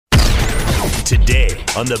Today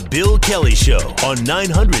on The Bill Kelly Show on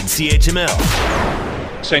 900 CHML.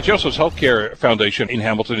 St. Joseph's Healthcare Foundation in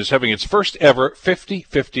Hamilton is having its first ever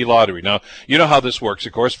 50-50 lottery. Now, you know how this works,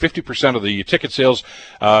 of course. 50% of the ticket sales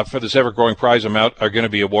for this ever-growing prize amount are going to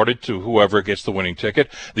be awarded to whoever gets the winning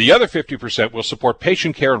ticket. The other 50% will support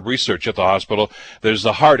patient care and research at the hospital. There's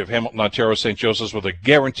the heart of Hamilton, Ontario, St. Joseph's, with a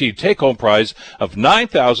guaranteed take-home prize of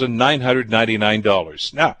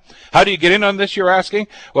 $9,999. Now, how do you get in on this, you're asking?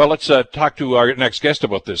 Well, let's talk to our next guest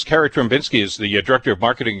about this. Carrie Trembinski is the Director of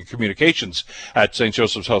Marketing and Communications at St.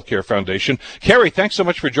 Joseph's Healthcare Foundation. Carrie, thanks so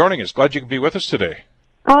much for joining us. Glad you could be with us today.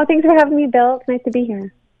 Oh, thanks for having me, Bill. It's nice to be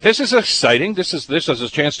here. This is exciting. This is a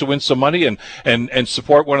chance to win some money and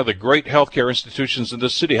support one of the great healthcare institutions in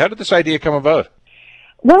this city. How did this idea come about?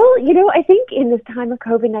 Well, I think in this time of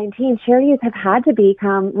COVID-19, charities have had to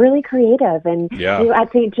become really creative. And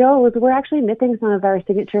at St. Joe's, we're actually missing some of our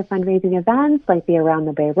signature fundraising events, like the Around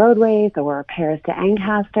the Bay Roadways or Paris to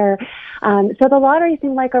Ancaster. So the lottery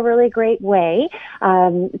seemed like a really great way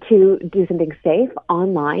to do something safe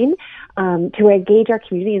online, to engage our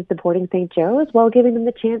community in supporting St. Joe's while giving them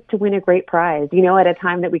the chance to win a great prize, at a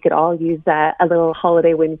time that we could all use a little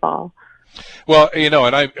holiday windfall. Well, and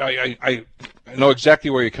I know exactly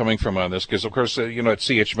where you're coming from on this because, of course, at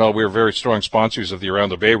CHML, we're very strong sponsors of the Around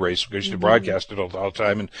the Bay race. We used to broadcast it all the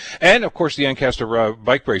time. And of course, the Ancaster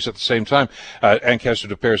bike race at the same time, Ancaster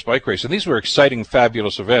to Paris bike race. And these were exciting,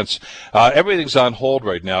 fabulous events. Everything's on hold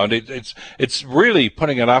right now. And it's really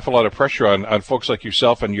putting an awful lot of pressure on folks like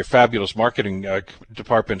yourself and your fabulous marketing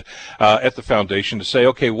department at the foundation to say,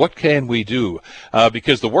 okay, what can we do?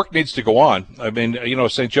 Because the work needs to go on. I mean,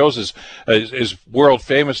 St. Joe's is world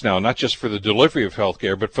famous now, not just for the delivery of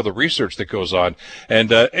healthcare, but for the research that goes on. And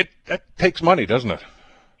that takes money, doesn't it?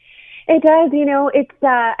 It does.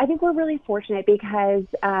 I think we're really fortunate because,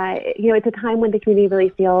 it's a time when the community really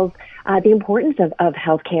feels the importance of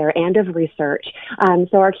healthcare and of research.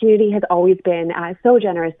 So our community has always been so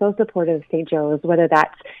generous, so supportive of St. Joe's, whether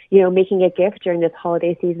that's, making a gift during this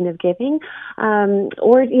holiday season of giving,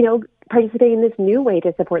 or, participating in this new way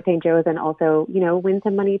to support St. Joe's and also, win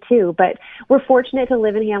some money too. But we're fortunate to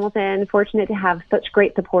live in Hamilton, fortunate to have such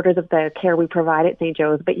great supporters of the care we provide at St.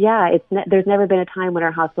 Joe's. But yeah, there's never been a time when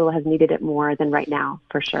our hospital has needed it more than right now,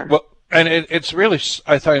 for sure. Well, and it's really,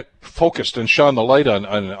 I thought, focused and shone the light on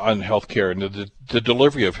healthcare and the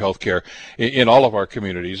delivery of healthcare in all of our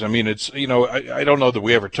communities. I mean, it's, I don't know that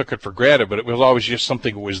we ever took it for granted, but it was always just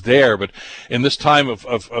something that was there. But in this time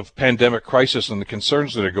of pandemic crisis and the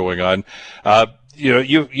concerns that are going on,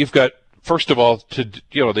 you've got, first of all,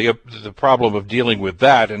 the problem of dealing with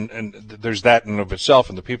that, and there's that in and of itself,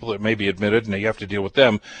 and the people that may be admitted, and you have to deal with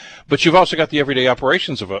them. But you've also got the everyday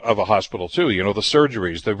operations of a hospital too. The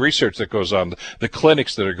surgeries, the research that goes on, the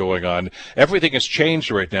clinics that are going on. Everything has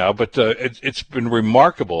changed right now, but it's been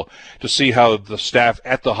remarkable to see how the staff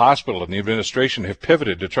at the hospital and the administration have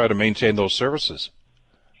pivoted to try to maintain those services.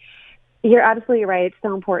 You're absolutely right. It's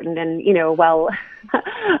so important. And, while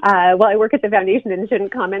I work at the foundation and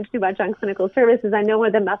shouldn't comment too much on clinical services, I know one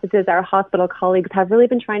of the messages our hospital colleagues have really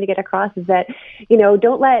been trying to get across is that,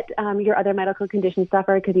 don't let your other medical conditions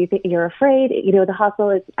suffer because you think you're afraid. The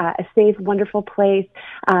hospital is a safe, wonderful place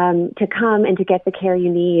to come and to get the care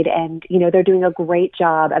you need. And, they're doing a great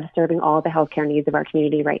job of serving all the healthcare needs of our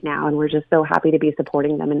community right now. And we're just so happy to be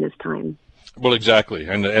supporting them in this time. Well, exactly.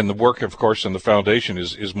 And the work, of course, in the foundation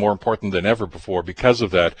is more important than ever before because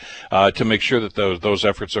of that, to make sure that those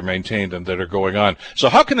efforts are maintained and that are going on. So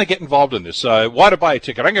how can they get involved in this? Want to buy a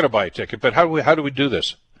ticket? I'm going to buy a ticket, but how do we do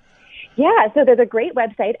this? Yeah, so there's a great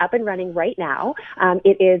website up and running right now.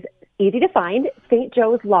 It is easy to find,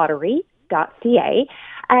 stjoeslottery.ca.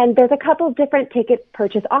 And there's a couple of different ticket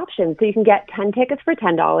purchase options. So you can get 10 tickets for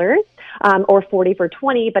 $10 or 40 for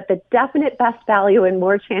 $20. But the definite best value and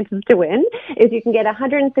more chances to win is you can get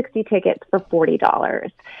 160 tickets for $40.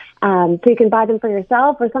 So you can buy them for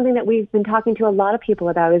yourself, or something that we've been talking to a lot of people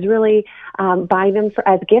about is really buying them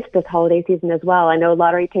as gifts this holiday season as well. I know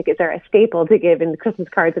lottery tickets are a staple to give in Christmas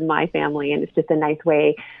cards in my family, and it's just a nice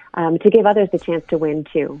way to give others the chance to win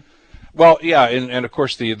too. Well, yeah, and of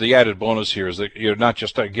course the added bonus here is that you're not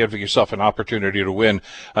just giving yourself an opportunity to win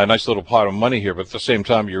a nice little pot of money here, but at the same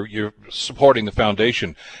time you're supporting the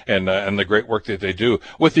foundation and the great work that they do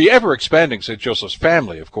with the ever expanding St. Joseph's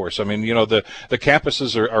family. Of course, I mean, the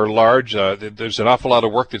campuses are large. There's an awful lot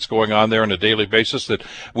of work that's going on there on a daily basis that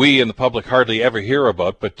we in the public hardly ever hear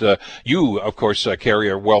about. But you, of course, Carrie,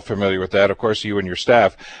 are well familiar with that. Of course, you and your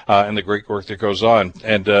staff and the great work that goes on,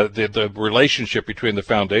 and the relationship between the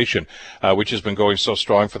foundation, which has been going so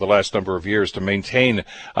strong for the last number of years to maintain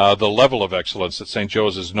the level of excellence that St.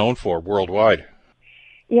 Joe's is known for worldwide.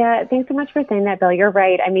 Yeah, thanks so much for saying that, Bill. You're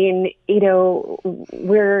right. I mean,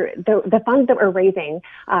 we're the funds that we're raising,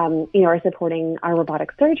 are supporting our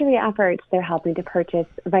robotic surgery efforts. They're helping to purchase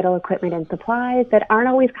vital equipment and supplies that aren't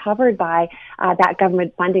always covered by that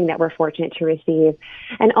government funding that we're fortunate to receive.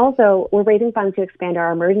 And also, we're raising funds to expand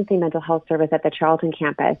our emergency mental health service at the Charlton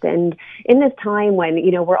campus. And in this time when,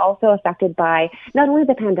 we're also affected by not only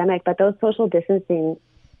the pandemic, but those social distancing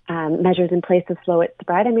measures in place to slow its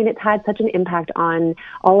spread. I mean, it's had such an impact on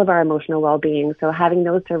all of our emotional well-being. So having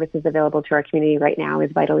those services available to our community right now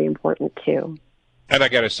is vitally important too. And I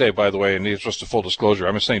got to say, by the way, and it's just a full disclosure,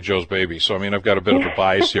 I'm a St. Joe's baby, so I mean, I've got a bit of a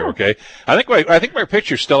bias here. Okay, I think my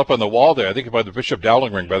picture's still up on the wall there. I think by the Bishop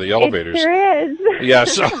Dowling ring by the elevators. It sure is.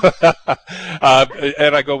 Yes,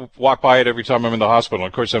 and I go walk by it every time I'm in the hospital.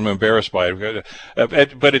 Of course, I'm embarrassed by it,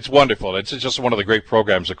 but it's wonderful. It's just one of the great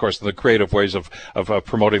programs, of course, the creative ways of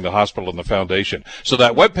promoting the hospital and the foundation. So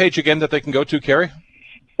that webpage again that they can go to, Carrie?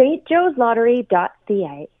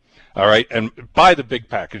 stjoeslottery.ca. All right, and buy the big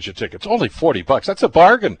package of tickets. Only $40. That's a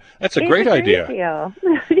bargain. That's a great idea. Deal.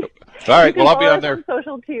 All right, well, I'll be on there.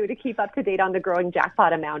 Social too to keep up to date on the growing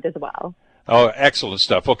jackpot amount as well. Oh, excellent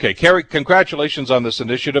stuff. Okay, Carrie, congratulations on this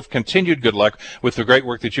initiative. Continued good luck with the great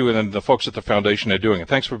work that you and the folks at the foundation are doing. And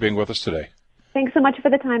thanks for being with us today. Thanks so much for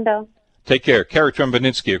the time, Bill. Take care. Carrie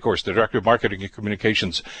Trembeninsky, of course, the Director of Marketing and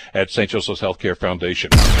Communications at St. Joseph's Healthcare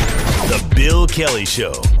Foundation. The Bill Kelly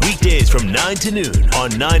Show, weekdays from 9 to noon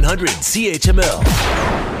on 900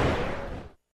 CHML.